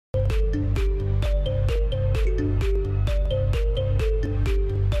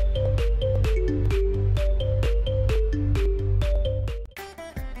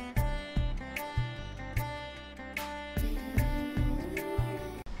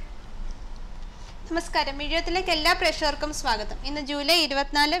നമസ്കാരം. മീഡിയത്തിലേക്ക് എല്ലാ പ്രേക്ഷകർക്കും സ്വാഗതം. ഇന്ന് ജൂലൈ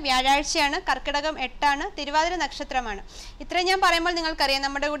 24 വ്യാഴാഴ്ചയാണ്. കർക്കിടകം 8 തിരുവാതിര നക്ഷത്രമാണ്. ഇത്രയും ഞാൻ പറയുമ്പോൾ നിങ്ങൾക്കറിയാം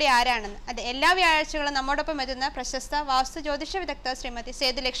നമ്മുടെ കൂടി ആരാണെന്ന്. അതെ, എല്ലാ വ്യാഴാഴ്ചകളും നമ്മോടൊപ്പം എത്തുന്ന പ്രശസ്ത വാസ്തു ജ്യോതിഷ വിദഗ്ധ ശ്രീമതി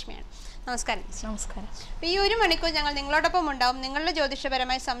സേതുലക്ഷ്മിയാണ്. നമസ്കാരം. നമസ്കാരം. ഈ ഒരു മണിക്കൂർ ഞങ്ങൾ നിങ്ങളോടൊപ്പം ഉണ്ടാവും. നിങ്ങളുടെ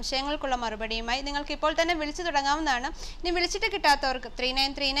ജ്യോതിഷപരമായ സംശയങ്ങൾക്കുള്ള മറുപടിയുമായി നിങ്ങൾക്ക് ഇപ്പോൾ തന്നെ വിളിച്ചു തുടങ്ങാവുന്നതാണ്. ഇനി വിളിച്ചിട്ട് കിട്ടാത്തവർക്ക്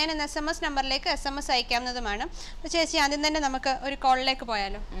 3939 എന്ന SMS നമ്പറിലേക്ക് SMS അയക്കാവുന്നതുമാണ്. അപ്പോൾ ചേച്ചി, ആദ്യം തന്നെ നമുക്ക് ഒരു കോളിലേക്ക്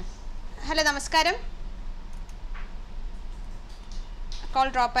പോയാലോ? ഹലോ, നമസ്കാരം. കോൾ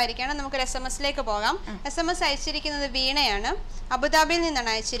ഡ്രോപ്പ് ആയിരിക്കണം. നമുക്കൊരു SMS പോകാം. SMS അയച്ചിരിക്കുന്നത് വീണയാണ്. അബുദാബിയിൽ നിന്നാണ്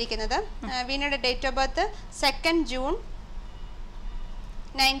അയച്ചിരിക്കുന്നത്. വീണയുടെ ഡേറ്റ് ഓഫ് ബർത്ത് 2 ജൂൺ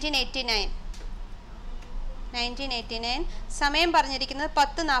 1989. സമയം പറഞ്ഞിരിക്കുന്നത്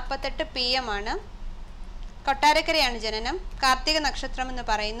 10:48 PM ആണ്. കൊട്ടാരക്കരയാണ് ജനനം. കാർത്തിക നക്ഷത്രം എന്ന്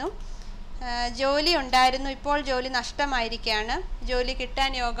പറയുന്നു. ജോലി ഉണ്ടായിരുന്നു, ഇപ്പോൾ ജോലി നഷ്ടമായിരിക്കുകയാണ്. ജോലി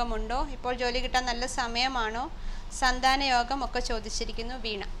കിട്ടാൻ യോഗമുണ്ടോ? ഇപ്പോൾ ജോലി കിട്ടാൻ നല്ല സമയമാണോ? സന്താന യോഗം ഒക്കെ ചോദിച്ചിരിക്കുന്നു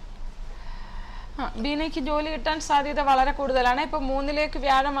വീണ. വീണയ്ക്ക് ജോലി കിട്ടാൻ സാധ്യത വളരെ കൂടുതലാണ്. ഇപ്പോൾ 3ലേക്ക്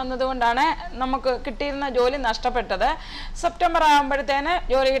വ്യാഴം വന്നതുകൊണ്ടാണ് നമുക്ക് കിട്ടിയിരുന്ന ജോലി നഷ്ടപ്പെട്ടത്. സെപ്റ്റംബർ ആകുമ്പോഴത്തേന്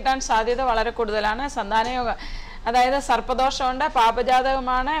ജോലി കിട്ടാൻ സാധ്യത വളരെ കൂടുതലാണ്. സന്താനയോഗം, അതായത് സർപ്പദോഷമുണ്ട്,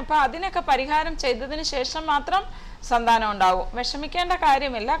 പാപജാതകമാണ്. അപ്പോൾ അതിനൊക്കെ പരിഹാരം ചെയ്തതിന് ശേഷം മാത്രം സന്താനം ഉണ്ടാവും. വിഷമിക്കേണ്ട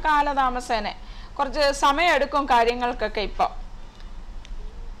കാര്യമില്ല. കാലതാമസേന കുറച്ച് സമയമെടുക്കും കാര്യങ്ങൾക്കൊക്കെ. ഇപ്പോൾ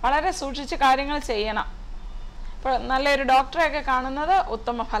വളരെ സൂക്ഷിച്ച് കാര്യങ്ങൾ ചെയ്യണം. ഇപ്പോൾ നല്ലൊരു ഡോക്ടറെയൊക്കെ കാണുന്നത്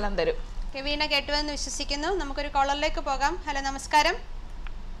ഉത്തമ ഫലം തരും. വീണ കേട്ടുവെന്ന് വിശ്വസിക്കുന്നു. നമുക്കൊരു കോളറിലേക്ക് പോകാം. ഹലോ, നമസ്കാരം.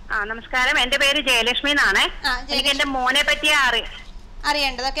 നമസ്കാരം. എന്റെ പേര് ജയലക്ഷ്മി എന്നാണ്. എനിക്ക് എന്റെ മോനെ പറ്റി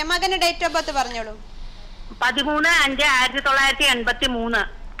അറിയേണ്ടത്. ഓക്കെ, മകന്റെ ഡേറ്റ് ഓഫ് ബർത്ത് പറഞ്ഞോളൂ. 13/5/1983.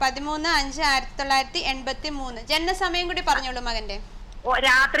 13/5/1983. ജനനസമയം കൂടി പറഞ്ഞോളൂ മകന്റെ.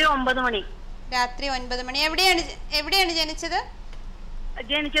 രാത്രി 9 മണി. രാത്രി 9 മണി. എവിടെയാണ് ജനിച്ചത്?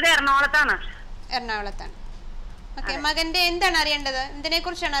 എറണാകുളത്താണ്. എറണാകുളത്താണ്. ഓക്കെ, മകന്റെ എന്താണ് അറിയേണ്ടത്? എന്തിനെ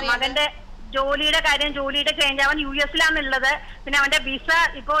കുറിച്ചാണ് അറിയേണ്ടത്? മകന്റെ ജോലിയുടെ കാര്യം. ജോലിയുടെ ചേഞ്ച്. അവൻ US ഉള്ളത്. പിന്നെ അവന്റെ വിസ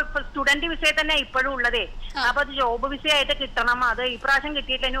ഇപ്പൊ സ്റ്റുഡന്റ് വിസയിൽ തന്നെ ഇപ്പോഴും ഉള്ളതേ. അപ്പൊ അത് ജോബ് വിസ ആയിട്ട് കിട്ടണം. അത് ഈ പ്രാവശ്യം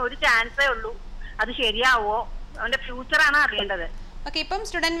കിട്ടിയിട്ടില്ല. ഒരു ചാൻസേ ഉള്ളൂ. അത് ശരിയാവോ? അവന്റെ ഫ്യൂച്ചർ ആണ് അറിയേണ്ടത്. ഓക്കെ, ഇപ്പം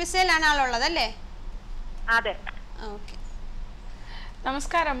സ്റ്റുഡന്റ് വിസയിലാണ് ആളുള്ളത് അല്ലേ? അതെ. ഓക്കെ,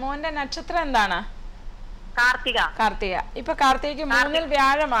 നമസ്കാരം. മോന്റെ നക്ഷത്രം എന്താണ്? കാർത്തിക. ഇപ്പൊ കാർത്തികയ്ക്ക് 3ൽ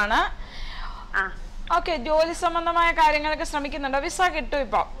വ്യാഴമാണ്. ഓക്കെ, ജോലി സംബന്ധമായ കാര്യങ്ങളൊക്കെ ശ്രമിക്കുന്നുണ്ടോ? വിസ കിട്ടും.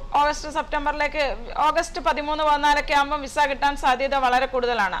 ഇപ്പൊ ഓഗസ്റ്റ് സെപ്റ്റംബറിലേക്ക്, ഓഗസ്റ്റ് 13-14 ആകുമ്പോൾ വിസ കിട്ടാൻ സാധ്യത വളരെ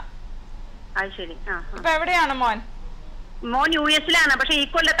കൂടുതലാണ്. ഇപ്പൊ എവിടെയാണ് മോൻ? മോൻ US പക്ഷെ ഈ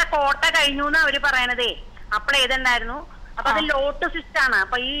കൊല്ലത്തെ കോട്ട കഴിഞ്ഞു എന്ന് അവര് പറയണതേ. അപ്ലൈ ചെയ്തിട്ടുണ്ടായിരുന്നു. അപ്പൊ അത് ലോട്ട് സിസ്റ്റം ആണ്.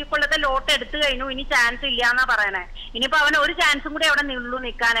 അപ്പൊ ഈ കൊല്ലത്തെ ലോട്ട് എടുത്തു കഴിഞ്ഞു. ഇനി ചാൻസ് ഇല്ല എന്നാ പറയണേ. ഇനിയിപ്പോ അവന് ഒരു ചാൻസും കൂടി അവിടെ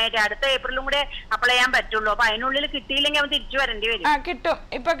നിൽക്കാനായിട്ട്. അടുത്ത ഏപ്രിലും കൂടെ അപ്ലൈ ചെയ്യാൻ പറ്റുള്ളൂ. അപ്പൊ അതിനുള്ളിൽ കിട്ടിയില്ലെങ്കിൽ അവൻ തിരിച്ചു വരേണ്ടി വരും. കിട്ടും.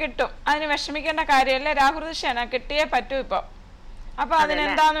 ഇപ്പൊ കിട്ടും. അതിന് വിഷമിക്കേണ്ട കാര്യമല്ല. രാഹുദൃശ്യാണ്, കിട്ടിയേ പറ്റൂ ഇപ്പൊ. അപ്പൊ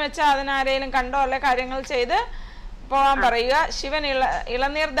അതിനെന്താന്ന് വെച്ചാൽ അതിനാരേലും കണ്ടോ അല്ലെ കാര്യങ്ങൾ ചെയ്ത് പോവാൻ പറയുക. ശിവൻ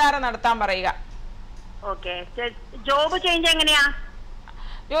ഇളനീർധാര നടത്താൻ പറയുക. ഓക്കെ. ജോബ് ചേഞ്ച് എങ്ങനെയാ?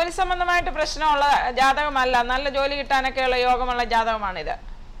 ജോലി സംബന്ധമായിട്ട് പ്രശ്നമുള്ള ജാതകമല്ല. നല്ല ജോലി കിട്ടാനൊക്കെയുള്ള യോഗമുള്ള ജാതകമാണിത്.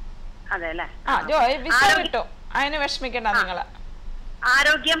 വിസ കിട്ടും. അതിന് വിഷമിക്കണ്ട നിങ്ങള്.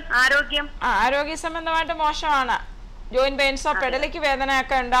 ആരോഗ്യ സംബന്ധമായിട്ട് മോശമാണ്. ജോയിന്റ് പെയിൻസോ പെടലിക്ക്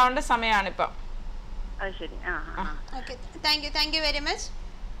വേദനയൊക്കെ ഉണ്ടാവേണ്ട സമയമാണിപ്പൊ. Thank you very much.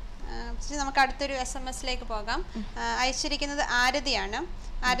 നമുക്ക് അടുത്തൊരു SMS പോകാം. അയച്ചിരിക്കുന്നത് ആരതിയാണ്.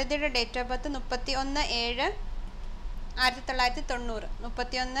 ആരതിയുടെ ഡേറ്റ് ഓഫ് ബർത്ത് 31/7/1990.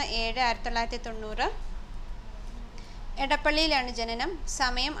 31/7/1990. എടപ്പള്ളിയിലാണ് ജനനം.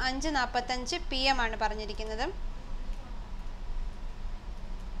 സമയം 5:45 PM ആണ് പറഞ്ഞിരിക്കുന്നത്.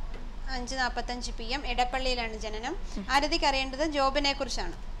 5:45 PM എടപ്പള്ളിയിലാണ് ജനനം. ആരതിക്ക് അറിയേണ്ടത് ജോബിനെ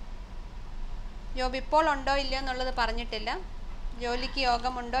കുറിച്ചാണ്. ജോബ് ഇപ്പോൾ ഉണ്ടോ ഇല്ലയോ എന്നുള്ളത് പറഞ്ഞിട്ടില്ല. ജോലിക്ക്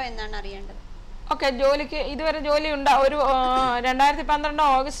യോഗമുണ്ടോ എന്നാണ് അറിയേണ്ടത്. ഓക്കെ, ജോലിക്ക് ഇതുവരെ ജോലി ഒരു 2012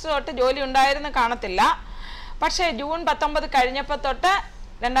 ഓഗസ്റ്റ് തൊട്ട് ജോലി ഉണ്ടായിരുന്നു കാണത്തില്ല. പക്ഷേ ജൂൺ 19 കഴിഞ്ഞപ്പോൾ തൊട്ട്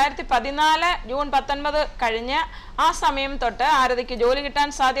 2014 ജൂൺ 19 കഴിഞ്ഞ് ആ സമയം തൊട്ട് ആരതിക്ക് ജോലി കിട്ടാൻ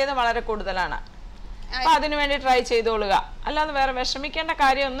സാധ്യത വളരെ കൂടുതലാണ്. അപ്പൊ അതിനു വേണ്ടി ട്രൈ ചെയ്തോളുക. അല്ലാതെ വേറെ വിഷമിക്കേണ്ട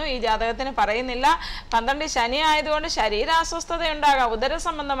കാര്യമൊന്നും ഈ ജാതകത്തിന് പറയുന്നില്ല. 12 ശനി ആയതുകൊണ്ട് ശരീരാസ്വസ്ഥത ഉണ്ടാകാം. ഉദര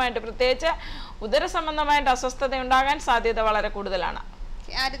സംബന്ധമായിട്ട്, പ്രത്യേകിച്ച് ഉദര സംബന്ധമായിട്ട് അസ്വസ്ഥത ഉണ്ടാകാൻ സാധ്യത വളരെ കൂടുതലാണ്.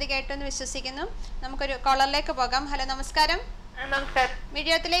 ആരതി കേട്ടെന്ന് വിശ്വസിക്കുന്നു. നമുക്കൊരു കോളറിലേക്ക് പോകാം. ഹലോ, നമസ്കാരം.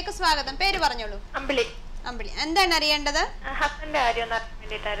 മീഡിയത്തിലേക്ക് സ്വാഗതം. പേര് പറഞ്ഞോളൂ. അമ്പിളി. എന്താണ് അറിയേണ്ടത്? ഹസ്ബൻഡ് കാര്യം അറിയാൻ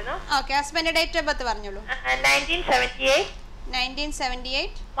വേണ്ടിയിട്ടായിരുന്നു. Okay, husband date of birth പറഞ്ഞോളൂ.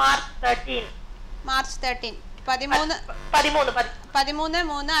 1978 മാർച്ച് 13.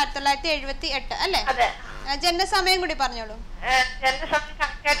 13/3/1978 അല്ലേ? ജനന സമയം കൂടി പറഞ്ഞോളൂ. ജനന സമയം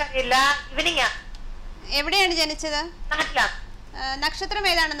കറക്റ്റ് ആയിട്ട് അറിയില്ല. എവിടെയാണ് ജനിച്ചത്? നാട്ടിലാണ്. നക്ഷത്രം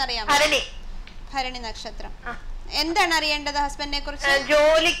ഏതാണെന്ന് അറിയാമോ? ഭരണി. ഭരണി നക്ഷത്രം. എന്താണ് അറിയേണ്ടത് ഹസ്ബൻഡിനെ കുറിച്ച്?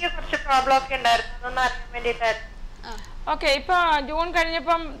 ജോലിക്ക് കുറച്ച് പ്രോബ്ലം ഒക്കെ ഉണ്ടായിരുന്നു, അതൊന്നും അറിയാൻ വേണ്ടിട്ടായിരുന്നു. ഓക്കെ, ഇപ്പൊ ജൂൺ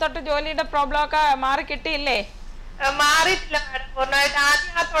കഴിഞ്ഞപ്പം തൊട്ട് ജോലിയുടെ പ്രോബ്ലം ഒക്കെ മാറി കിട്ടിയില്ലേ? മാറിയിട്ടില്ല മാഡം പൂർണ്ണമായിട്ട്.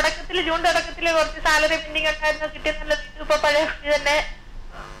 ആദ്യം ആ തുടക്കത്തില് ജൂൺ തുടക്കത്തില് കുറച്ച് സാലറി പെൻഡിങ് ഉണ്ടായിരുന്നു, കിട്ടിയെന്നുള്ള ഇപ്പൊ പഴയ തന്നെ.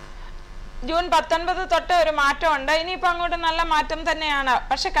 ജൂൺ 19 തൊട്ട് ഒരു മാറ്റമുണ്ട്. ഇനിയിപ്പോ അങ്ങോട്ട് നല്ല മാറ്റം തന്നെയാണ്.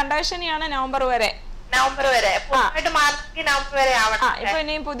 പക്ഷെ കണ്ടീഷനാണ് നവംബർ വരെ. നവംബർ വരെ പൂർണ്ണമായിട്ട് മാറണമെങ്കിൽ നവംബർ വരെ ആവണം. ഇപ്പൊ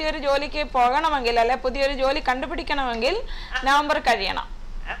ഇനിയും പുതിയൊരു ജോലിക്ക് പോകണമെങ്കിൽ അല്ലെ പുതിയൊരു ജോലി കണ്ടുപിടിക്കണമെങ്കിൽ നവംബർ കഴിയണം.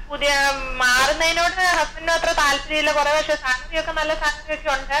 പുതിയ മാറുന്നതിനോട് ഹസ്ബൻഡിനും അത്ര താല്പര്യമില്ല. കുറെ പക്ഷെ സാലറി ഒക്കെ നല്ല സാലറി ഒക്കെ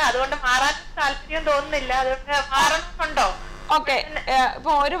ഉണ്ട്, അതുകൊണ്ട് മാറാൻ താല്പര്യം തോന്നുന്നില്ല. അതുകൊണ്ട് മാറണമെന്നുണ്ടോ? ഓക്കെ,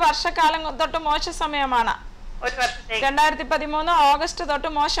 ഇപ്പൊ ഒരു വർഷക്കാലം തൊട്ട് മോശ സമയമാണ്. 2013 ഓഗസ്റ്റ് തൊട്ട്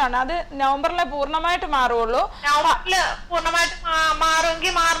മോശമാണ്. അത് നവംബറിലെ പൂർണ്ണമായിട്ട് മാറുള്ളൂ. നവംബറില് പൂർണ്ണമായിട്ട്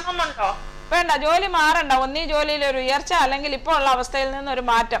മാറുമെങ്കിൽ മാറണമെന്നുണ്ടോ? വേണ്ട, ജോലി മാറണ്ട. ഒന്നീ ജോലിയിൽ ഒരു ഉയർച്ച അല്ലെങ്കിൽ ഇപ്പോൾ ഉള്ള അവസ്ഥയിൽ നിന്നൊരു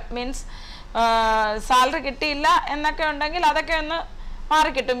മാറ്റം, മീൻസ് സാലറി കിട്ടിയില്ല എന്നൊക്കെ ഉണ്ടെങ്കിൽ അതൊക്കെ ഒന്ന്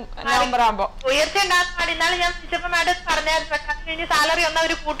മാറിക്കിട്ടും നവംബർ ആകുമ്പോ. ഉയർച്ച ഉണ്ടാകാൻ പാടിന്നാലും ഞാൻ വിളിച്ചപ്പോ മാഡം പറഞ്ഞായിരുന്നു സാലറി ഒന്ന്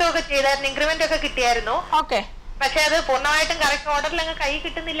അവർ കൂട്ടുകയൊക്കെ ചെയ്തായിരുന്നു, ഇൻക്രിമെന്റ് ഒക്കെ കിട്ടിയായിരുന്നു. ഓക്കെ, പക്ഷെ അത് പൂർണ്ണമായിട്ടും കറക്റ്റ് ഓർഡറിൽ കൈ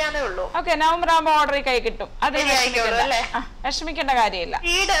കിട്ടുന്നില്ല എന്നേ ഉള്ളൂ. ഓക്കെ, നവംബർ ആകുമ്പോ ഓർഡർ കൈ കിട്ടും. അത് വിഷമിക്കേണ്ട കാര്യമില്ല.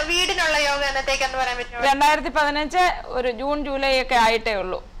 വീടിനുള്ള യോഗ എന്നത്തേക്കെന്ന് പറയാൻ പറ്റുമോ? 2015 ഒരു ജൂൺ ജൂലൈ ഒക്കെ ആയിട്ടേ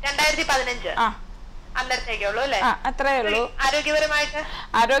ഉള്ളൂ. 2015 അന്നേരത്തേക്കേ ഉള്ളൂ അല്ലേ? അത്രേ ഉള്ളൂ.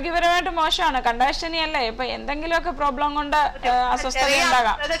 ആരോഗ്യപരമായിട്ട് മോശമാണ്. കണ്ടീഷനി അല്ലേ, ഇപ്പൊ എന്തെങ്കിലുമൊക്കെ പ്രോബ്ലം കൊണ്ട് അസ്വസ്ഥത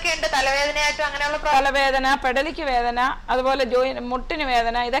ഉണ്ടാകാം. തലവേദന, പെടലിക്ക് വേദന, അതുപോലെ മുട്ടിന്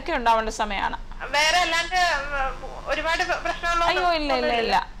വേദന, ഇതൊക്കെ ഉണ്ടാവേണ്ട സമയമാണ്. വേറെ അല്ലാണ്ട് ഒരുപാട് പ്രശ്നമുള്ള? അയ്യോ, ഇല്ല ഇല്ല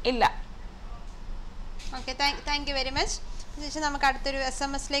ഇല്ല ഇല്ല. Okay, thank you very much. ശേഷം നമുക്ക് അടുത്തൊരു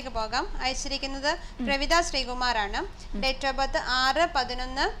SMS പോകാം. അയച്ചിരിക്കുന്നത് പ്രവിത ശ്രീകുമാറാണ്. Date of birth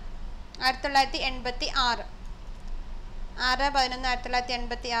 6/11/1986.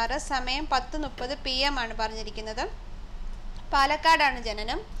 6/11/1986. സമയം 10:30 PM ആണ് പറഞ്ഞിരിക്കുന്നത്. പാലക്കാടാണ്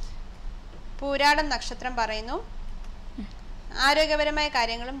ജനനം. പൂരാടം നക്ഷത്രം പറയുന്നു. ആരോഗ്യപരമായ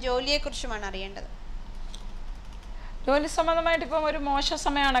കാര്യങ്ങളും ജോലിയെക്കുറിച്ചുമാണ് അറിയേണ്ടത്. ജോലി സംബന്ധമായിട്ട് ഇപ്പം ഒരു മോശ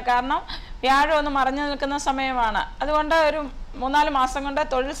സമയമാണ്. കാരണം വ്യാഴം ഒന്ന് മറഞ്ഞു നിൽക്കുന്ന സമയമാണ്. അതുകൊണ്ട് ഒരു 3-4 മാസം കൊണ്ട്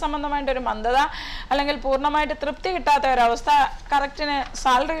തൊഴിൽ സംബന്ധമായിട്ടൊരു മന്ദത, അല്ലെങ്കിൽ പൂർണ്ണമായിട്ട് തൃപ്തി കിട്ടാത്ത ഒരവസ്ഥ, കറക്റ്റിന്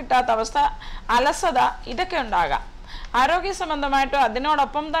സാലറി കിട്ടാത്ത അവസ്ഥ, അലസത, ഇതൊക്കെ ഉണ്ടാകാം. ആരോഗ്യ സംബന്ധമായിട്ടും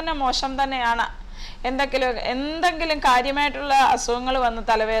അതിനോടൊപ്പം തന്നെ മോശം തന്നെയാണ്. എന്തെങ്കിലും കാര്യമായിട്ടുള്ള അസുഖങ്ങൾ വന്ന്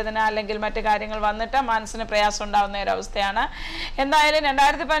തലവേദന അല്ലെങ്കിൽ മറ്റു കാര്യങ്ങൾ വന്നിട്ട് മനസ്സിന് പ്രയാസം ഉണ്ടാകുന്ന ഒരവസ്ഥയാണ്. എന്തായാലും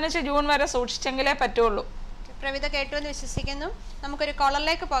 2015 ജൂൺ വരെ സൂക്ഷിച്ചെങ്കിലേ പറ്റുള്ളൂ. പ്രവിത കേട്ടു എന്ന് വിശ്വസിക്കുന്നു. നമുക്കൊരു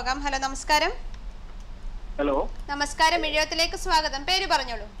കോളറിലേക്ക് പോകാം. ഹലോ, നമസ്കാരം. ഹലോ, നമസ്കാരം. മിഴിയോത്തിലേക്ക് സ്വാഗതം. പേര്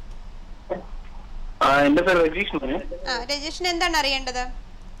പറഞ്ഞോളൂ. എന്റെ പേര് രജീഷ്. രജീഷിന് എന്താണ് അറിയേണ്ടത്?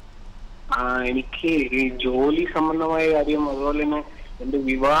 എനിക്ക് ഈ ജോലി സംബന്ധമായ കാര്യം, അതുപോലെ തന്നെ എന്റെ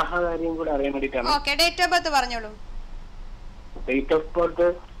വിവാഹ കാര്യം കൂടെ അറിയാൻ വേണ്ടിട്ടാണ്. ഓക്കെ, ഡേറ്റ് ഓഫ് ബർത്ത് പറഞ്ഞോളൂ. ഡേറ്റ് ഓഫ് ബർത്ത്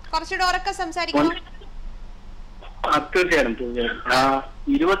കുറച്ചുകൂടെ ഉറക്കെ സംസാരിക്കണം. തീർച്ചയായും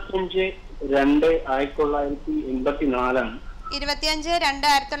 25/2/1984. 25/2/1984.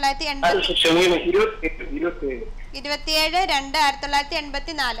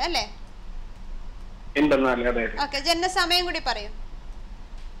 27/2/1984 അല്ലേ? 84. ഓക്കെ, ജനനസമയം കൂടി പറയൂ.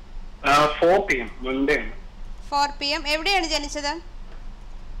 4 PM മൺഡേ. 4 PM. എവിടെയാണ് ജനിച്ചത്?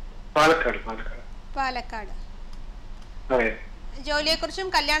 പാലക്കാട്. ജോലിയെക്കുറിച്ചും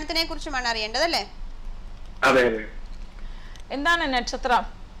കല്യാണത്തിനെ കുറിച്ചുമാണ് അറിയേണ്ടത് അല്ലേ? എന്താണ് നക്ഷത്രം?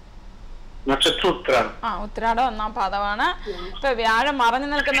 ഉത്രാടം 1-ാം പാദമാണ്. ഇപ്പൊ വ്യാഴം മറഞ്ഞു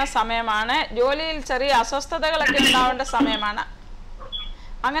നിൽക്കുന്ന സമയമാണ്. ജോലിയിൽ ചെറിയ അസ്വസ്ഥതകളൊക്കെ ഉണ്ടാവേണ്ട സമയമാണ്.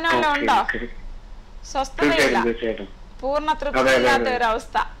 അങ്ങനെ വല്ലതും ഉണ്ടോ? സ്വസ്ഥതയില്ല, പൂർണ്ണ തൃപ്തിയില്ലാത്ത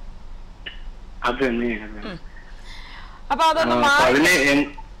ഒരവസ്ഥ. അപ്പൊ അതൊന്ന്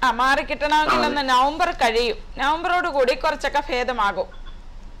മാറി കിട്ടണമെങ്കിൽ ഒന്ന് നവംബർ കഴിയും. നവംബറോട് കൂടി കുറച്ചൊക്കെ ഭേദമാകും.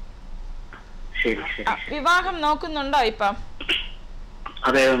 വിവാഹം നോക്കുന്നുണ്ടോ ഇപ്പം?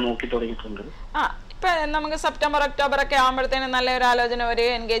 ഇപ്പൊ നമുക്ക് സെപ്റ്റംബർ ഒക്ടോബർ ഒക്കെ ആകുമ്പോഴത്തേനും നല്ലൊരു ആലോചന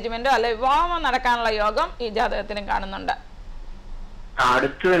വരികയോ എൻഗേജ്മെന്റോ അല്ലെ വിവാഹമോ നടക്കാനുള്ള യോഗം ഈ ജാതകത്തിനും കാണുന്നുണ്ട്.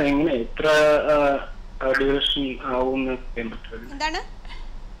 എന്താണ്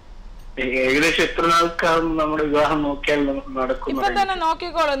ഏകദേശം എത്ര നാൾക്കാവും നമ്മുടെ വിവാഹം നോക്കിയാൽ നടക്കും? ഇപ്പൊ തന്നെ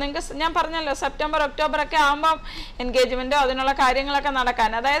നോക്കിക്കോളൂ. നിങ്ങൾക്ക് ഞാൻ പറഞ്ഞല്ലോ, സെപ്റ്റംബർ ഒക്ടോബർ ഒക്കെ ആകുമ്പോൾ എൻഗേജ്മെന്റോ അതിനുള്ള കാര്യങ്ങളൊക്കെ നടക്കാൻ.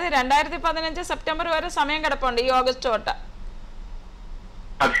 അതായത് 2015 സെപ്റ്റംബർ വരെ സമയം കിടപ്പുണ്ട് ഈ ഓഗസ്റ്റ് തൊട്ട്.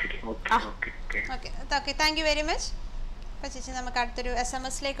 Thank you very much. അപ്പൊ ചേച്ചി നമുക്ക് അടുത്തൊരു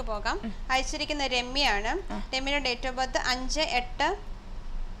SMS പോകാം. അയച്ചിരിക്കുന്ന രമ്യയാണ്. രമ്യയുടെ ഡേറ്റ് ഓഫ് ബർത്ത്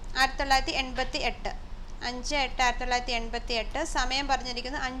 5/8/1988. 5/8/1988. സമയം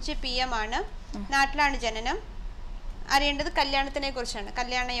പറഞ്ഞിരിക്കുന്നത് 5 PM ആണ്. നാട്ടിലാണ് ജനനം. അറിയേണ്ടത് കല്യാണത്തിനെ കുറിച്ചാണ്.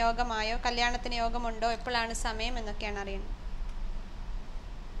 കല്യാണ യോഗമായോ, കല്യാണത്തിന് യോഗമുണ്ടോ, എപ്പോഴാണ് സമയം എന്നൊക്കെയാണ് അറിയേണ്ടത്.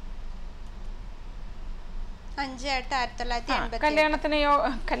 5/8/1988.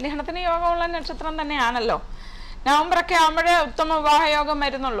 കല്യാണത്തിന് യോഗമുള്ള നക്ഷത്രം തന്നെയാണല്ലോ. നവംബറൊക്കെ ആകുമ്പോഴേ ഉത്തമ വിവാഹ യോഗം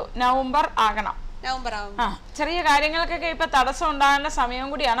വരുന്നുള്ളൂ. നവംബർ ആകണം. ചെറിയ കാര്യങ്ങൾക്കൊക്കെ ഇപ്പൊ തടസ്സം ഉണ്ടാകേണ്ട സമയം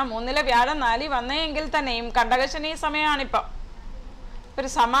കൂടിയാണ്. 3-ലെ വ്യാഴം 4 വന്നെങ്കിൽ തന്നെയും കണ്ടകശനി സമയമാണിപ്പം. ഒരു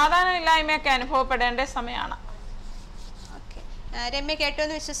സമാധാനം ഇല്ലായ്മയൊക്കെ അനുഭവപ്പെടേണ്ട സമയമാണ്. രമ്യ കേട്ടു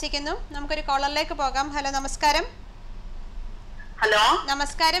എന്ന് വിശ്വസിക്കുന്നു. നമുക്കൊരു കോളറിലേക്ക് പോകാം. ഹലോ, നമസ്കാരം. ഹലോ,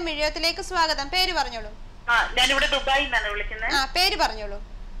 നമസ്കാരം. മിഴിയോത്തിലേക്ക് സ്വാഗതം. പേര് പറഞ്ഞോളൂ. ഞാനിവിടെ ദുബായിൽ നിന്നാണ് വിളിക്കുന്നത്. പേര് പറഞ്ഞോളൂ.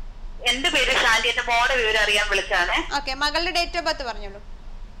 എന്റെ പേര് ഷാൻഡി. എന്റെ മോടെ വിവരം അറിയാൻ വിളിച്ചാണ്. ഓക്കെ, മകളുടെ ഡേറ്റ് ഓഫ് ബർത്ത് പറഞ്ഞോളൂ.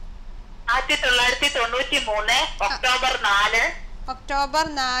 1993 ഒക്ടോബർ 4. ഒക്ടോബർ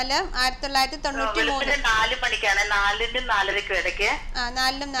 4, 1993. 4 മണിക്കാണ്. 4-നും 4:30 ഇടയ്ക്ക്.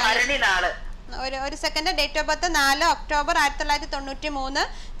 4-നും 4 ഒരു second. Date of birth 4 October 1993,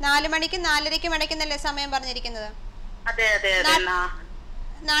 4 മണിക്ക് 4:30 ഇടയ്ക്കുന്നല്ലേ സമയം പറഞ്ഞിരിക്കുന്നത്? അതെ അതെ അതെ.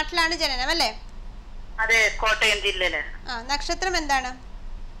 നാട്ടിലാണ് ജനനം അല്ലേ? അതെ, കോട്ടയം ജില്ലയില്. നക്ഷത്രം എന്താണ്?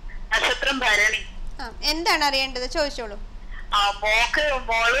 നക്ഷത്രം ഭരണി. എന്താണ് അറിയേണ്ടത്? ചോദിച്ചോളൂ.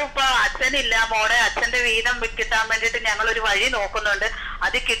 മോള് ഇപ്പൊ അച്ഛനില്ല. മോളെ അച്ഛന്റെ വീതം കിട്ടാൻ വേണ്ടിട്ട് ഞങ്ങൾ ഒരു വഴി നോക്കുന്നുണ്ട്.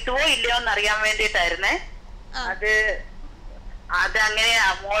 അത് കിട്ടുവോ ഇല്ലയോ എന്ന് അറിയാൻ വേണ്ടിട്ടായിരുന്നേ. അത് അങ്ങനെ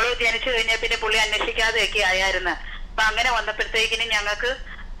മോള് ജനിച്ചു കഴിഞ്ഞ പിന്നെ പുള്ളി അന്വേഷിക്കാതെയൊക്കെ ആയായിരുന്നു. അപ്പൊ അങ്ങനെ വന്നപ്പോഴത്തേക്കിനും ഞങ്ങൾക്ക്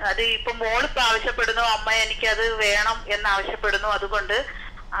അത് ഇപ്പൊ മോളിപ്പോ ആവശ്യപ്പെടുന്നു, അമ്മ എനിക്കത് വേണം എന്ന് ആവശ്യപ്പെടുന്നു. അതുകൊണ്ട്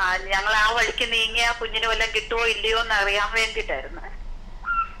ഞങ്ങൾ ആ വഴിക്ക് നീങ്ങിയ കുഞ്ഞിന് വല്ലതും കിട്ടുവോ ഇല്ലയോ എന്ന് അറിയാൻ വേണ്ടിട്ടായിരുന്നു.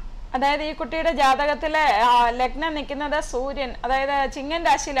 അതായത് ഈ കുട്ടിയുടെ ജാതകത്തിലെ ലഗ്നം നിൽക്കുന്നത് സൂര്യൻ, അതായത് ചിങ്ങൻ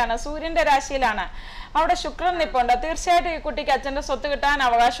രാശിയിലാണ്, സൂര്യന്റെ രാശിയിലാണ്. അവിടെ ശുക്രൻ നിപ്പുണ്ട്. തീർച്ചയായിട്ടും ഈ കുട്ടിക്ക് അച്ഛന്റെ സ്വത്ത് കിട്ടാൻ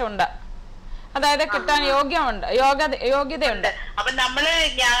അവകാശമുണ്ട്. അതായത് കിട്ടാൻ യോഗ്യതയുണ്ട്. അപ്പൊ ഞങ്ങള്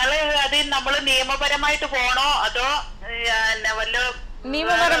അത് നമ്മള് നിയമപരമായിട്ട് പോണോ അതോ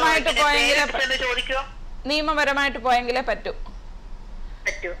നിയമപരമായിട്ട് പോയെങ്കിലേ പറ്റൂ.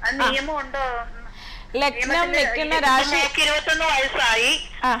 നിയമമുണ്ടോ? ലഗ്നം നിൽക്കുന്ന രാശി 21 വയസ്സായി.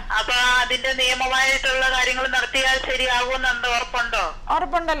 അപ്പൊ അതിന്റെ നിയമമായിട്ടുള്ള കാര്യങ്ങൾ നടത്തിയാൽ ശരിയാകുമെന്ന് ഉറപ്പുണ്ടോ?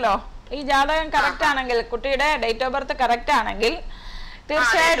 ഉറപ്പുണ്ടല്ലോ. ഈ ജാതകം കറക്റ്റ് ആണെങ്കിൽ, കുട്ടിയുടെ ഡേറ്റ് ഓഫ് ബർത്ത് കറക്റ്റ് ആണെങ്കിൽ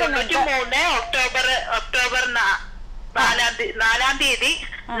തീർച്ചയായിട്ടും ഒക്ടോബർ 4-ാം തീയതി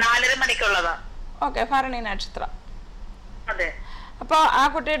 4:30 മണിക്കുള്ളതാ. ഓക്കെ, ഭരണി നക്ഷത്രം. അതെ. അപ്പൊ ആ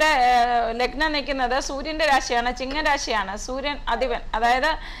കുട്ടിയുടെ ലഗ്നം നിൽക്കുന്നത് സൂര്യന്റെ രാശിയാണ്, ചിങ്ങൻ രാശിയാണ്. സൂര്യൻ അധിപൻ,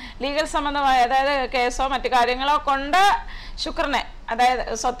 അതായത് ലീഗൽ സംബന്ധമായ, അതായത് കേസോ മറ്റു കാര്യങ്ങളോ കൊണ്ട് ശുക്രനെ, അതായത്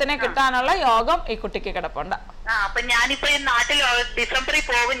സ്വത്തിനെ കിട്ടാനുള്ള യോഗം ഈ കുട്ടിക്ക് കിടപ്പുണ്ട്. അപ്പൊ ഞാനിപ്പോ ഈ നാട്ടിൽ ഡിസംബറിൽ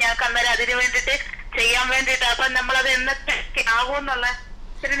പോകും. ഞങ്ങൾക്ക് അന്നേരം അതിന് വേണ്ടിട്ട് ചെയ്യാൻ വേണ്ടിട്ട്. അപ്പൊ നമ്മളത് എന്നൊക്കെ ആകുമെന്നുള്ള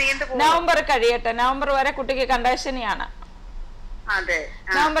നവംബർ കഴിയട്ടെ. നവംബർ വരെ കുട്ടിക്ക് കണ്ടശനിയാണ്. അതെ,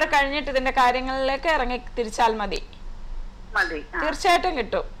 നവംബർ കഴിഞ്ഞിട്ട് ഇതിന്റെ കാര്യങ്ങളിലേക്ക് ഇറങ്ങി തിരിച്ചാൽ മതി. തീർച്ചയായിട്ടും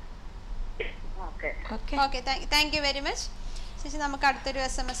കിട്ടും. താങ്ക് യു വെരി മച്ച് ചേച്ചി. നമുക്ക് അടുത്തൊരു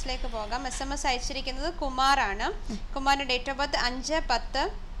SMS പോകാം. SMS അയച്ചിരിക്കുന്നത് കുമാറാണ്. കുമാറിന്റെ ഡേറ്റ് ഓഫ് ബർത്ത്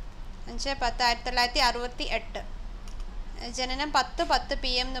 5/10/1968. ജനനം 10:10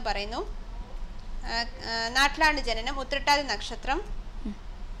 PM എന്ന് പറയുന്നു. നാട്ടിലാണ് ജനനം. ഉത്രട്ടാതി നക്ഷത്രം.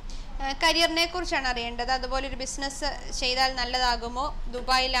 കരിയറിനെ കുറിച്ചാണ് അറിയേണ്ടത്. അതുപോലെ ഒരു ബിസിനസ് ചെയ്താൽ നല്ലതാകുമോ,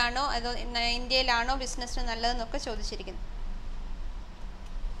 ദുബായിലാണോ അതോ ഇന്ത്യയിലാണോ ബിസിനസ്സിന് നല്ലതെന്നൊക്കെ ചോദിച്ചിരിക്കുന്നു.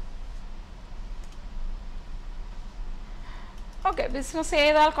 ഓക്കെ, ബിസിനസ്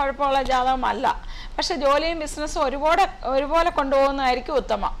ചെയ്താൽ കുഴപ്പമുള്ള ജാതകമല്ല. പക്ഷെ ജോലിയും ബിസിനസ്സും ഒരുപോലെ കൊണ്ടുപോകുന്നതായിരിക്കും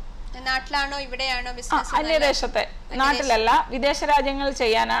ഉത്തമം. നാട്ടിലാണോ ഇവിടെയാണോ ബിസിനസ്? അന്യദേശത്തെ, നാട്ടിലല്ല, വിദേശ രാജ്യങ്ങളിൽ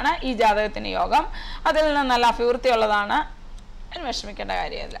ചെയ്യാനാണ് ഈ ജാതകത്തിന് യോഗം. അതിൽ നിന്ന് നല്ല അഭിവൃദ്ധിയുള്ളതാണ്. വിഷമിക്കേണ്ട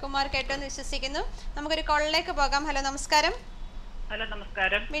കാര്യമില്ല. കുമാർ കേട്ടോന്ന് വിശ്വസിക്കുന്നു. നമുക്കൊരു കോളിലേക്ക് പോകാം. ഹലോ, നമസ്കാരം. ഹലോ,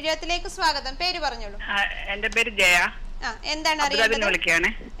 നമസ്കാരം. മിഴിയോത്തിലേക്ക് സ്വാഗതം. പേര് പറഞ്ഞോളൂ. എന്റെ പേര് ജയ. എന്താണ് അറിയേണ്ടത്?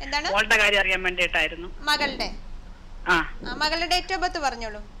 എന്താണ് മോളുടെ കാര്യം അറിയാൻ വേണ്ടിട്ടായിരുന്നു. മകളുടെ മകളുടെ ഡേറ്റ് ഓഫ് ബർത്ത്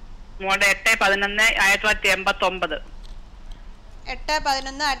പറഞ്ഞോളൂ. മോളുടെ 8/11/1989.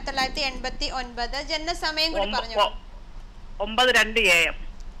 8/11/1989. ജനനസമയം കൂടി പറഞ്ഞോളൂ. 9:02 AM.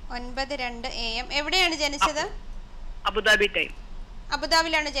 9:02 AM. എവിടെയാണ് ജനിച്ചത്? Abu Dhabi time.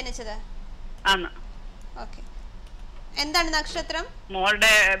 അബുദാബിയിലാണ് ജനിച്ചത്. ആണ്. ഓക്കെ. എന്താണ് നക്ഷത്രം?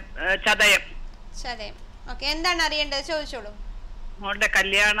 മോളുടെ ചതയം. ചതയം. ഓക്കെ. എന്താണ് അറിയേണ്ടത്? ചോദിച്ചോളൂ. മോളുടെ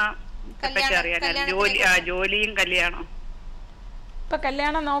ജോലിയും കല്യാണം. ഇപ്പൊ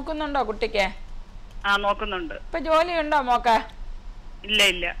കല്യാണം നോക്കുന്നുണ്ടോ കുട്ടിക്ക്? നോക്കുന്നുണ്ട്. ഇപ്പൊ ജോലി ഉണ്ടോ മോക്ക്?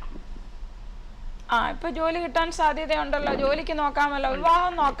 ഇല്ല. ഇപ്പൊ ജോലി കിട്ടാൻ സാധ്യതയുണ്ടല്ലോ. ജോലിക്ക് നോക്കാമല്ലോ.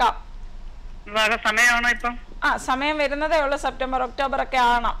 വിവാഹം നോക്കാം. വിവാഹ സമയമാണോ ഇപ്പം? സമയം വരുന്നതേ ഉള്ളൂ. സെപ്റ്റംബർ ഒക്ടോബർ ഒക്കെ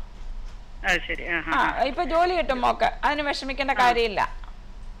ആണോ? ശരി. ഇപ്പൊ ജോലി കിട്ടും മോക്ക്, അതിന് വിഷമിക്കേണ്ട കാര്യമില്ല.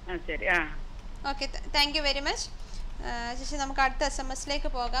 ശരി. Okay, thank you very much ചേച്ചി. നമുക്ക് അടുത്ത SMS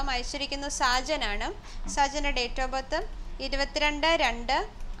പോകാം. അയച്ചിരിക്കുന്നത് സാജനാണ്. സാജന്റെ ഡേറ്റ് ഓഫ് ബർത്ത്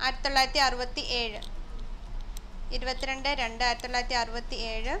 22/2/1967.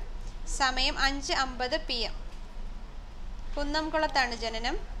 22/2/1967. സമയം 5:50 PM. കുന്നംകുളത്താണ്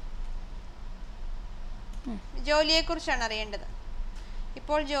ജനനം. ജോലിയെക്കുറിച്ചാണ് അറിയേണ്ടത്.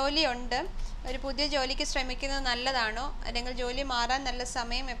 ഇപ്പോൾ ജോലിയുണ്ട്, ഒരു പുതിയ ജോലിക്ക് ശ്രമിക്കുന്നത് നല്ലതാണോ, അല്ലെങ്കിൽ ജോലി മാറാൻ നല്ല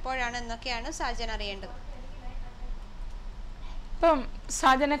സമയം എപ്പോഴാണ് എന്നൊക്കെയാണ് സാജൻ അറിയേണ്ടത്. ഇപ്പം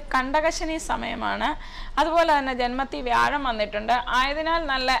സാജന് കണ്ടകശനി സമയമാണ്, അതുപോലെ തന്നെ ജന്മത്തിൽ വ്യാഴം വന്നിട്ടുണ്ട്. ആയതിനാൽ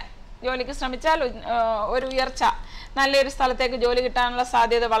നല്ല ജോലിക്ക് ശ്രമിച്ചാൽ ഒരു ഉയർച്ച, നല്ലൊരു സ്ഥലത്തേക്ക് ജോലി കിട്ടാനുള്ള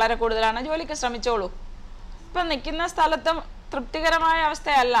സാധ്യത വളരെ കൂടുതലാണ്. ജോലിക്ക് ശ്രമിച്ചോളൂ. ഇപ്പം നിൽക്കുന്ന സ്ഥലത്തും തൃപ്തികരമായ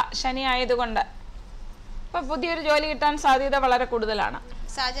അവസ്ഥയല്ല ശനി ആയതുകൊണ്ട്. ഇപ്പം പുതിയൊരു ജോലി കിട്ടാൻ സാധ്യത വളരെ കൂടുതലാണ്.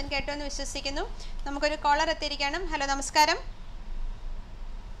 സാജൻ കേട്ടോ എന്ന് വിശ്വസിക്കുന്നു. നമുക്കൊരു കോളർ എത്തിയിരിക്കണം. ഹലോ, നമസ്കാരം.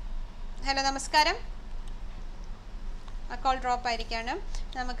 ഹലോ, നമസ്കാരം. കോൾ ഡ്രോപ്പ് ആയിരിക്കുകയാണ്.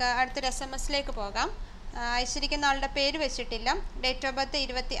 നമുക്ക് അടുത്തൊരു SMS പോകാം. അയച്ചിരിക്കുന്ന ആളുടെ പേര് വെച്ചിട്ടില്ല. Date of birth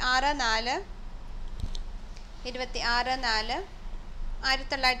 26/4/1983.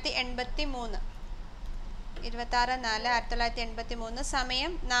 26/4/1983.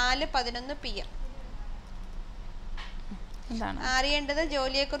 സമയം 4:11 PM. അറിയേണ്ടത്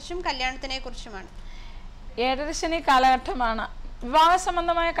ജോലിയെക്കുറിച്ചും കല്യാണത്തിനെ കുറിച്ചുമാണ്. ഏഴരശനി കാലഘട്ടമാണ്. വിവാഹ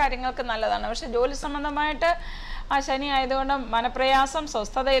സംബന്ധമായ കാര്യങ്ങൾക്ക് നല്ലതാണ്. പക്ഷെ ജോലി സംബന്ധമായിട്ട് ആ ശനി ആയതുകൊണ്ട് മനപ്രയാസം,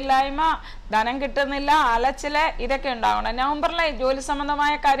 സ്വസ്ഥതയില്ലായ്മ, ധനം കിട്ടുന്നില്ല, അലച്ചില്, ഇതൊക്കെ ഉണ്ടാവണം. നവംബറിലെ ജോലി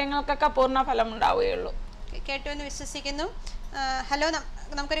സംബന്ധമായ കാര്യങ്ങൾക്കൊക്കെ പൂർണ്ണ ഫലം ഉണ്ടാവുകയുള്ളൂ. കേട്ടു എന്ന് വിശ്വസിക്കുന്നു. ഹലോ,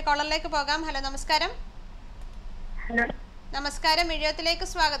 നമുക്കൊരു കോളറിലേക്ക് പോകാം. ഹലോ, നമസ്കാരം. നമസ്കാരം, മിഴിയോത്തിലേക്ക്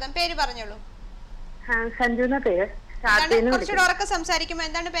സ്വാഗതം. പേര് പറഞ്ഞോളൂ. സഞ്ജു എന്ന പേര്. കുറച്ചുകൂടെ ഉറക്കെ സംസാരിക്കുമോ?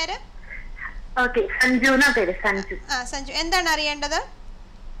 എന്താണ് പേര്? സഞ്ജു. എന്താണ് അറിയേണ്ടത്?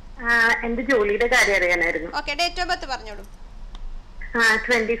 എന്റെ ജോലിയുടെ കാര്യം അറിയാനായിരുന്നു. ഓക്കെ, ഡേറ്റ് ഓഫ് ബർത്ത് പറഞ്ഞോളൂ.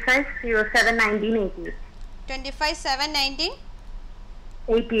 25/7/1988.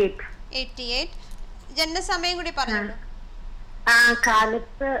 25/7/1988. ജനനസമയം കൂടി പറഞ്ഞോളൂ.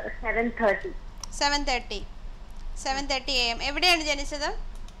 കാലത്ത് 7:30 AM. എവിടെയാണ് ജനിച്ചത്?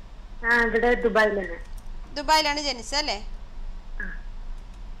 ഇവിടെ ദുബായിലാണ് ജനിച്ചത് അല്ലേ?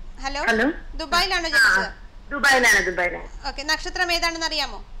 ഹലോ, ദുബായിലാണോ ജനിച്ചത്? ദുബായിലാണ്. ഓക്കെ, നക്ഷത്രം ഏതാണെന്ന്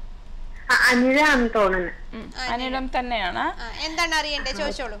അറിയാമോ? അനിഴാന്ന് തോന്നുന്നു. അനിഴം തന്നെയാണ്. എന്താണ് അറിയണ്ടേ?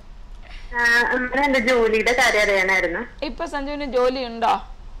 ചോദിച്ചോളൂ. എന്റെ ജോലിയുടെ കാര്യം അറിയാനായിരുന്നു. ഇപ്പൊ സഞ്ജുവിന് ജോലി ഉണ്ടോ?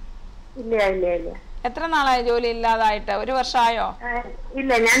 ഇല്ല. എത്ര നാളായി ജോലി ഇല്ലാതായിട്ട്? ഒരു വർഷമായോ?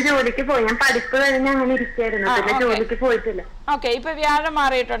 ഇല്ല, ഞാൻ ജോലിക്ക് പോയി. ഞാൻ പഠിപ്പ് കഴിഞ്ഞ് അങ്ങനെ ഇരിക്കായിരുന്നു, പിന്നെ ജോലിക്ക് പോയിട്ടില്ല. ഓക്കെ, ഇപ്പൊ വ്യാഴം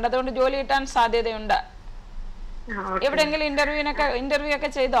മാറിയിട്ടുണ്ട്, അതുകൊണ്ട് ജോലി കിട്ടാൻ സാധ്യതയുണ്ട്. എവിടെയെങ്കിലും ഇന്റർവ്യൂ ഒക്കെ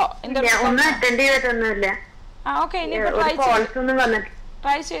ചെയ്തോ? ഒന്നും അറ്റൻഡ് ചെയ്തിട്ടൊന്നുമില്ല. ഓക്കെ, ഇനിയിപ്പോ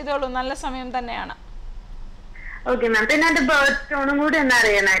ട്രൈ ചെയ്തോളൂ, നല്ല സമയം തന്നെയാണ്. ഓക്കെ മാം, പിന്നെ എന്റെ ബർത്ത് സ്റ്റോണും കൂടി ഒന്ന്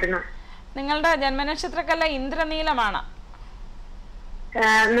അറിയണമായിരുന്നു. നിങ്ങളുടെ ജന്മനക്ഷത്രക്കല്ല ഇന്ദ്രനീലമാണ്.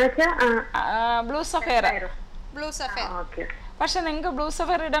 Blue sapphire. പക്ഷെ നിങ്ങക്ക് ബ്ലൂ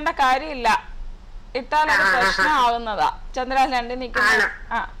സഫയർ ഇടേണ്ട കാര്യമില്ല, ഇട്ടാൽ അത് പ്രശ്നമാവുന്നതാ. ചന്ദ്രൻ 2 നിൽക്കുന്ന.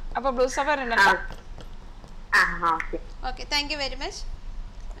 അപ്പൊ ബ്ലൂ സഫയർ ഇടണ്ട. Okay, thank you very much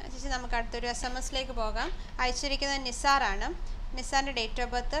ചേച്ചി. നമുക്ക് അടുത്തൊരു SMS പോകാം. അയച്ചിരിക്കുന്നത് നിസാറാണ്. നിസാറിന്റെ ഡേറ്റ്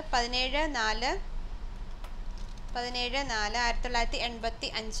ഓഫ് ബർത്ത്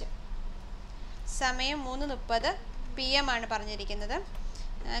 17/4/1985. സമയം 3:30 PM ആണ് പറഞ്ഞിരിക്കുന്നത്.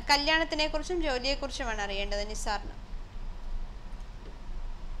 കല്യാണത്തിനെ കുറിച്ചും ജോലിയെക്കുറിച്ചുമാണ് അറിയേണ്ടത് നിസാറിന്.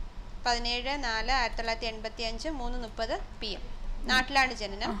 17/4/1985 3:30 PM. നാട്ടിലാണ്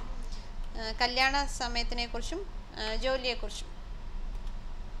ജനനം. കല്യാണ സമയത്തിനെ കുറിച്ചും ജോലിയെക്കുറിച്ചും.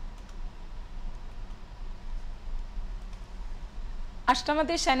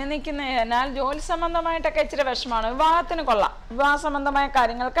 അഷ്ടമത്തിൽ ശനി നിൽക്കുന്നതിനാൽ ജോലി സംബന്ധമായിട്ടൊക്കെ ഇച്ചിരി വിഷമമാണ്. വിവാഹത്തിന് കൊള്ളാം, വിവാഹ സംബന്ധമായ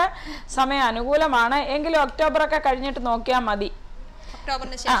കാര്യങ്ങൾക്ക് സമയം അനുകൂലമാണ്. എങ്കിലും ഒക്ടോബറൊക്കെ കഴിഞ്ഞിട്ട് നോക്കിയാൽ മതി.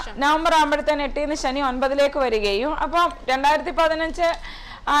 നവംബർ ആകുമ്പോഴത്തേന് 8 ശനി 9 വരികയും അപ്പം 2015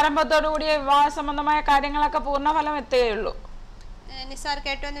 ആരംഭത്തോടുകൂടി വിവാഹ സംബന്ധമായ കാര്യങ്ങളൊക്കെ പൂർണ്ണഫലം എത്തുകയുള്ളൂ. നിസാർ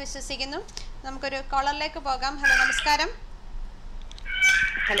കേട്ടോ എന്ന് വിശ്വസിക്കുന്നു. നമുക്കൊരു കോളറിലേക്ക് പോകാം. ഹലോ, നമസ്കാരം.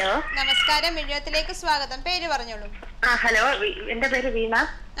 ഹലോ, നമസ്കാരം. മിഴിയോത്തിലേക്ക് സ്വാഗതം. പേര് പറഞ്ഞോളൂ. ഹലോ, എന്റെ പേര് വീണ.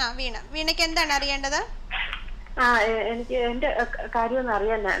 വീണയ്ക്ക് എന്താണ് അറിയേണ്ടത്? എനിക്ക് എന്റെ കാര്യം ഒന്ന്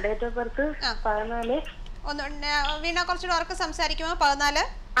അറിയാൻ. Date of birth 14. വീണ കുറച്ചുകൂടെ ഉറക്കെ സംസാരിക്കുമോ?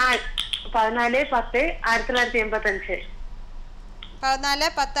 14/10/1985.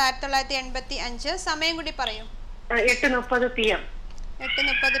 14/10/1985. സമയം കൂടി പറയൂ. 8:30 PM.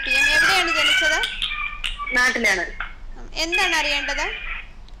 8:30 PM. എവിടെയാണ് ജനിച്ചത്? നാട്ടിലാണ്. എന്താണ് അറിയേണ്ടത്?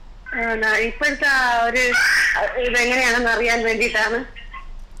 ഇപ്പോഴത്തെ ഒരു ഇതെങ്ങനെയാണെന്ന് അറിയാൻ വേണ്ടിയിട്ടാണ്.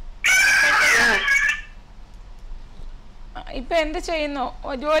 ഇപ്പൊ എന്ത് ചെയ്യുന്നു?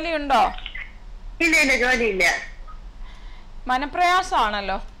 ജോലിയുണ്ടോ? ഇല്ല ഇല്ല, ജോലിയില്ല.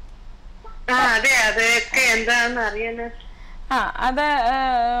 മനപ്രയാസമാണല്ലോ. അതെ, അതൊക്കെ എന്താണെന്ന് അറിയാന്. അത്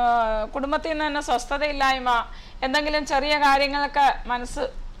കുടുംബത്തിൽ നിന്ന് തന്നെ സ്വസ്ഥതയില്ലായ്മ, എന്തെങ്കിലും ചെറിയ കാര്യങ്ങളൊക്കെ മനസ്സ്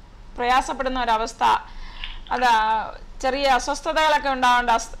പ്രയാസപ്പെടുന്ന ഒരവസ്ഥ, അതാ ചെറിയ അസ്വസ്ഥതകളൊക്കെ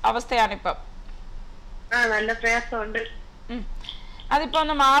ഉണ്ടാവേണ്ട അവസ്ഥയാണിപ്പം. നല്ല പ്രയാസമുണ്ട്. അതിപ്പോ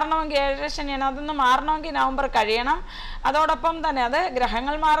ഒന്ന് മാറണമെങ്കിൽ 7 ശനിയാണ്, അതൊന്ന് മാറണമെങ്കിൽ നവംബർ കഴിയണം. അതോടൊപ്പം തന്നെ അത്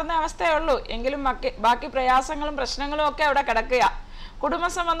ഗ്രഹങ്ങൾ മാറുന്ന അവസ്ഥയേ ഉള്ളൂ. എങ്കിലും ബാക്കി പ്രയാസങ്ങളും പ്രശ്നങ്ങളും ഒക്കെ അവിടെ കിടക്കുക. കുടുംബ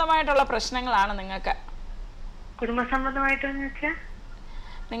സംബന്ധമായിട്ടുള്ള പ്രശ്നങ്ങളാണ് നിങ്ങൾക്ക്. കുടുംബ സംബന്ധമായിട്ടെന്ന് വെച്ചാൽ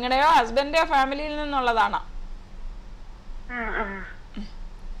നിങ്ങളുടെയോ ഹസ്ബൻഡോ ഫാമിലിയിൽ നിന്നുള്ളതാണ്.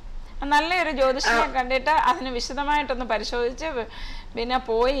 നല്ലൊരു ജ്യോതിഷനെ കണ്ടിട്ട് അതിന് വിശദമായിട്ടൊന്ന് പരിശോധിച്ച് പിന്നെ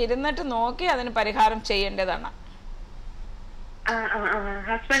പോയി ഇരുന്നിട്ട് നോക്കി അതിന് പരിഹാരം ചെയ്യേണ്ടതാണ്.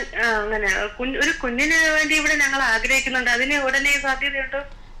 ഹസ്ബൻഡ് അങ്ങനെ ഒരു കുഞ്ഞിന് വേണ്ടി ഇവിടെ ഞങ്ങൾ ആഗ്രഹിക്കുന്നുണ്ട്. അതിന് ഉടനെ സാധ്യതയുണ്ടോ?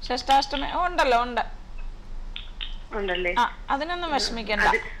 ഷഷ്ടാഷ്ടമി ഉണ്ടല്ലോ, ഉണ്ടല്ലേ? അതിനൊന്നും വിഷമിക്കണ്ട.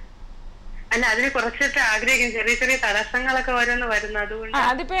 അല്ല, അതിന് കുറച്ചൊക്കെ ആഗ്രഹിക്കും. ചെറിയ ചെറിയ തടസ്സങ്ങളൊക്കെ ഓരോന്ന് വരുന്നു. അതുകൊണ്ട്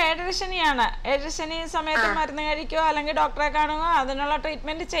അതിപ്പോ 7 ശനിയാണ്. 7 ശനി സമയത്ത് മരുന്ന് കഴിക്കുക, അല്ലെങ്കിൽ ഡോക്ടറെ കാണുക, അതിനുള്ള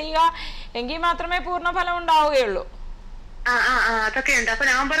ട്രീറ്റ്മെന്റ് ചെയ്യുക. എങ്കിൽ മാത്രമേ പൂർണ്ണ ഫലം ഉണ്ടാവുകയുള്ളൂ. അതൊക്കെ ഉണ്ട്. അപ്പൊ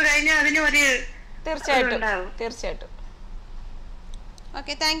നവംബർ കഴിഞ്ഞാൽ അതിന് ഒരു തീർച്ചയായിട്ടും.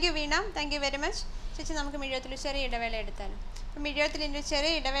 Okay, thank you Veena, thank you very much. ചേച്ചി, നമുക്ക് മിഴിയത്തിൽ ചെറിയ ഇടവേള എടുത്താലും. അപ്പം മിഴിയത്തിൽ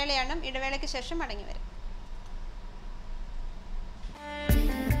ചെറിയ ഇടവേളയാണ്. ഇടവേളയ്ക്ക് ശേഷം മടങ്ങി വരും.